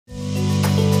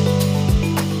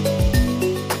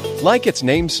Like its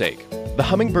namesake, the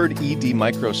Hummingbird ED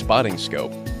Micro Spotting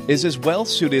Scope is as well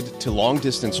suited to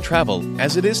long-distance travel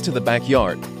as it is to the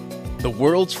backyard. The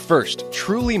world's first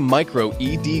truly micro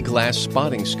ED glass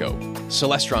spotting scope,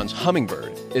 Celestron's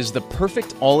Hummingbird, is the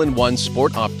perfect all-in-one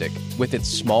sport optic with its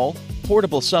small,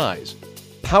 portable size,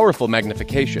 powerful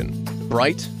magnification,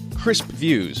 bright, crisp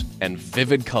views, and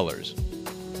vivid colors.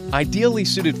 Ideally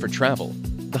suited for travel,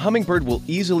 the Hummingbird will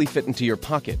easily fit into your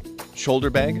pocket, shoulder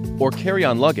bag, or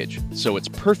carry-on luggage, so it's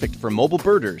perfect for mobile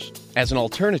birders as an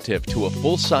alternative to a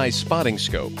full-size spotting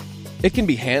scope. It can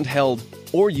be handheld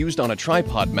or used on a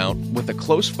tripod mount with a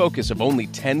close focus of only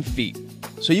 10 feet,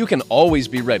 so you can always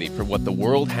be ready for what the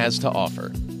world has to offer.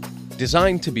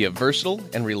 Designed to be a versatile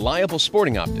and reliable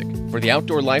sporting optic for the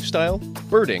outdoor lifestyle,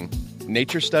 birding,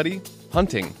 nature study,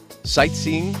 hunting,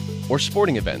 sightseeing, or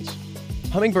sporting events,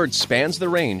 Hummingbird spans the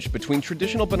range between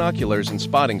traditional binoculars and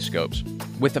spotting scopes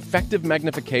with effective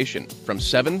magnification from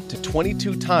 7 to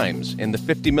 22 times in the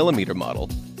 50mm model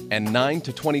and 9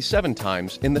 to 27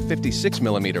 times in the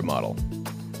 56mm model.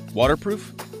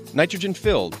 Waterproof,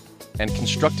 nitrogen-filled, and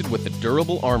constructed with a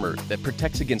durable armor that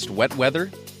protects against wet weather,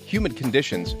 humid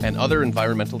conditions, and other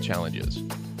environmental challenges.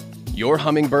 Your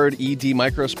Hummingbird ED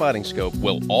Micro Spotting Scope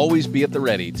will always be at the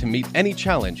ready to meet any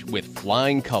challenge with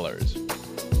flying colors.